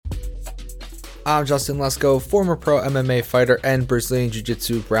I'm Justin Lesko, former pro MMA fighter and Brazilian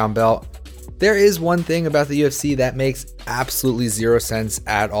Jiu-Jitsu brown belt. There is one thing about the UFC that makes absolutely zero sense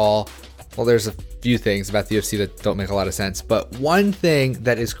at all. Well, there's a few things about the UFC that don't make a lot of sense, but one thing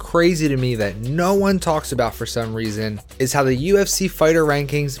that is crazy to me that no one talks about for some reason is how the UFC fighter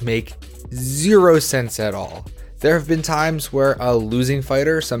rankings make zero sense at all. There have been times where a losing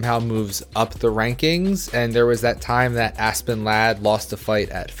fighter somehow moves up the rankings, and there was that time that Aspen Ladd lost a fight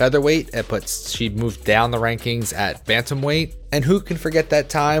at featherweight, but she moved down the rankings at bantamweight. And who can forget that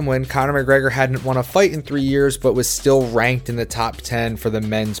time when Conor McGregor hadn't won a fight in 3 years, but was still ranked in the top 10 for the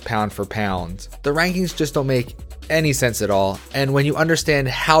men's pound for pound? The rankings just don't make any sense at all, and when you understand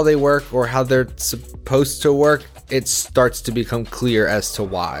how they work or how they're supposed to work, it starts to become clear as to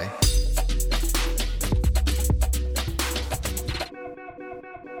why.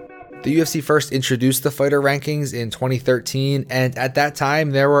 The UFC first introduced the fighter rankings in 2013, and at that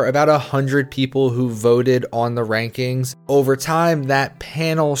time, there were about 100 people who voted on the rankings. Over time, that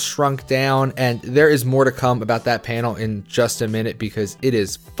panel shrunk down, and there is more to come about that panel in just a minute because it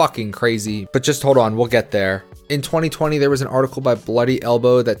is fucking crazy. But just hold on, we'll get there. In 2020, there was an article by Bloody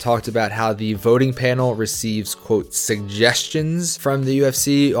Elbow that talked about how the voting panel receives, quote, suggestions from the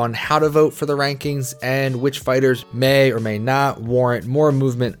UFC on how to vote for the rankings and which fighters may or may not warrant more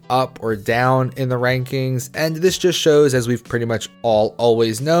movement up or down in the rankings. And this just shows, as we've pretty much all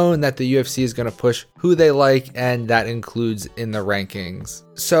always known, that the UFC is going to push who they like, and that includes in the rankings.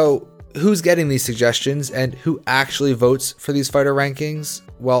 So who's getting these suggestions and who actually votes for these fighter rankings?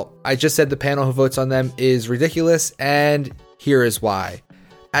 Well, I just said the panel who votes on them is ridiculous, and here is why.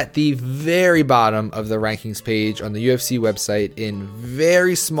 At the very bottom of the rankings page on the UFC website, in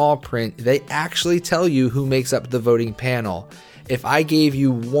very small print, they actually tell you who makes up the voting panel. If I gave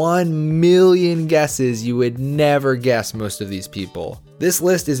you 1 million guesses, you would never guess most of these people. This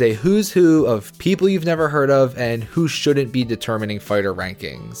list is a who's who of people you've never heard of and who shouldn't be determining fighter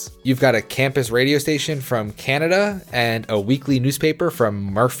rankings. You've got a campus radio station from Canada and a weekly newspaper from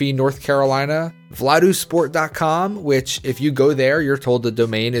Murphy, North Carolina. VladuSport.com, which if you go there, you're told the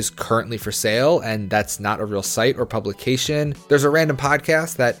domain is currently for sale, and that's not a real site or publication. There's a random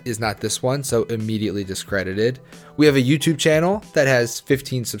podcast that is not this one, so immediately discredited. We have a YouTube channel that has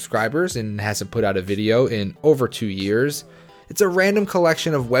 15 subscribers and hasn't put out a video in over 2 years. It's a random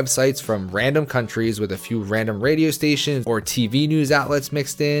collection of websites from random countries with a few random radio stations or TV news outlets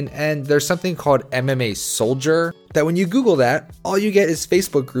mixed in, and there's something called MMA Soldier that when you Google that, all you get is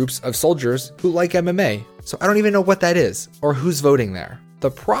Facebook groups of soldiers who like MMA. So I don't even know what that is or who's voting there.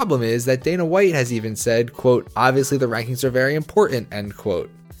 The problem is that Dana White has even said, quote, obviously the rankings are very important, end quote.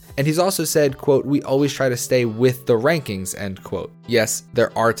 And he's also said, quote, we always try to stay with the rankings, end quote. Yes,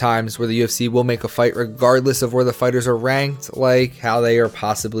 there are times where the UFC will make a fight regardless of where the fighters are ranked, like how they are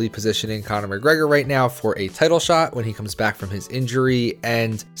possibly positioning Conor McGregor right now for a title shot when he comes back from his injury.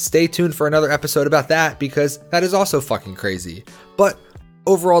 And stay tuned for another episode about that because that is also fucking crazy. But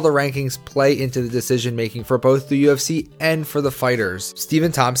overall, the rankings play into the decision making for both the UFC and for the fighters.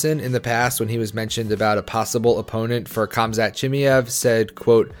 Stephen Thompson, in the past, when he was mentioned about a possible opponent for Khamzat Chimaev, said,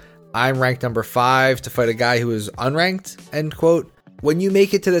 quote, I'm ranked number 5 to fight a guy who is unranked, end quote. When you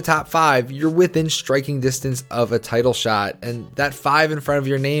make it to the top 5, you're within striking distance of a title shot, and that 5 in front of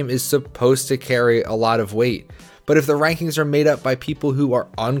your name is supposed to carry a lot of weight. But if the rankings are made up by people who are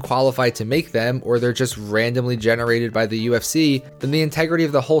unqualified to make them, or they're just randomly generated by the UFC, then the integrity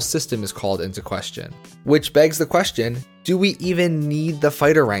of the whole system is called into question. Which begs the question, do we even need the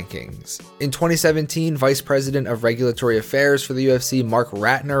fighter rankings? In 2017, Vice President of Regulatory Affairs for the UFC, Mark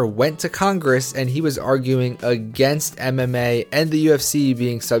Ratner, went to Congress and he was arguing against MMA and the UFC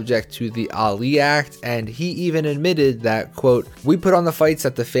being subject to the Ali Act, and he even admitted that, quote, we put on the fights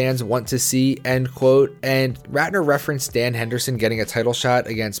that the fans want to see, end quote, and Ratner referenced Dan Henderson getting a title shot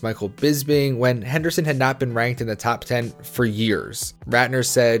against Michael Bisping when Henderson had not been ranked in the top 10 for years. Ratner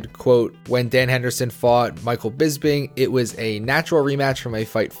said, quote, when Dan Henderson fought Michael Bisping, it was a natural rematch from a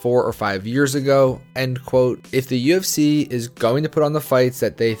fight 4 or 5 years ago, end quote. If the UFC is going to put on the fights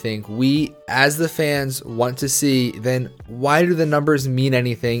that they think we, as the fans, want to see, then why do the numbers mean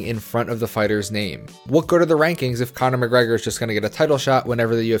anything in front of the fighter's name? What good are the rankings if Conor McGregor is just going to get a title shot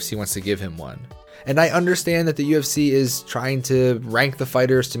whenever the UFC wants to give him one? And I understand that the UFC is trying to rank the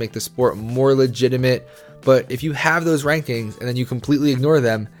fighters to make the sport more legitimate, but if you have those rankings and then you completely ignore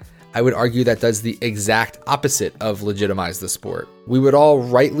them, I would argue that does the exact opposite of legitimize the sport. We would all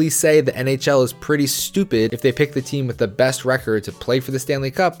rightly say the NHL is pretty stupid if they pick the team with the best record to play for the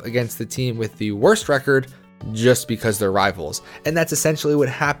Stanley Cup against the team with the worst record just because they're rivals. And that's essentially what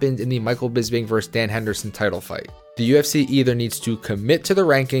happened in the Michael Bisping versus Dan Henderson title fight. The UFC either needs to commit to the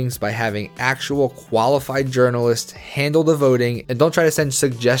rankings by having actual qualified journalists handle the voting and don't try to send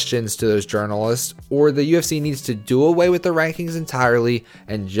suggestions to those journalists, or the UFC needs to do away with the rankings entirely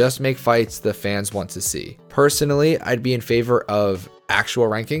and just make fights the fans want to see. Personally, I'd be in favor of actual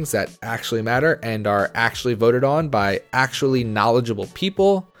rankings that actually matter and are actually voted on by actually knowledgeable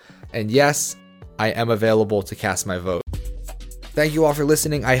people. And yes, I am available to cast my vote. Thank you all for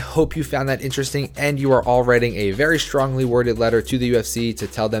listening. I hope you found that interesting and you are all writing a very strongly worded letter to the UFC to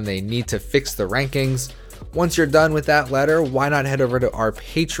tell them they need to fix the rankings. Once you're done with that letter, why not head over to our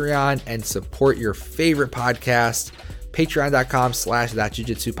Patreon and support your favorite podcast,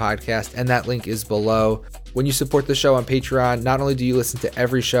 patreon.com/thatjujitsupodcast, and that link is below. When you support the show on Patreon, not only do you listen to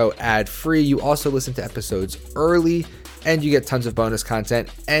every show ad-free, you also listen to episodes early, and you get tons of bonus content,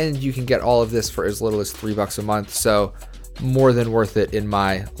 and you can get all of this for as little as $3 a month. So more than worth it in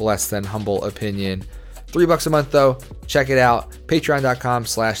my less than humble opinion. $3 a month though, check it out,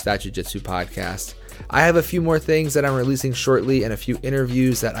 patreon.com/thatjujitsupodcast. I have a few more things that I'm releasing shortly and a few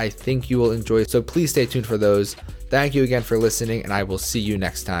interviews that I think you will enjoy, so please stay tuned for those. Thank you again for listening, and I will see you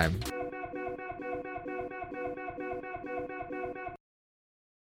next time.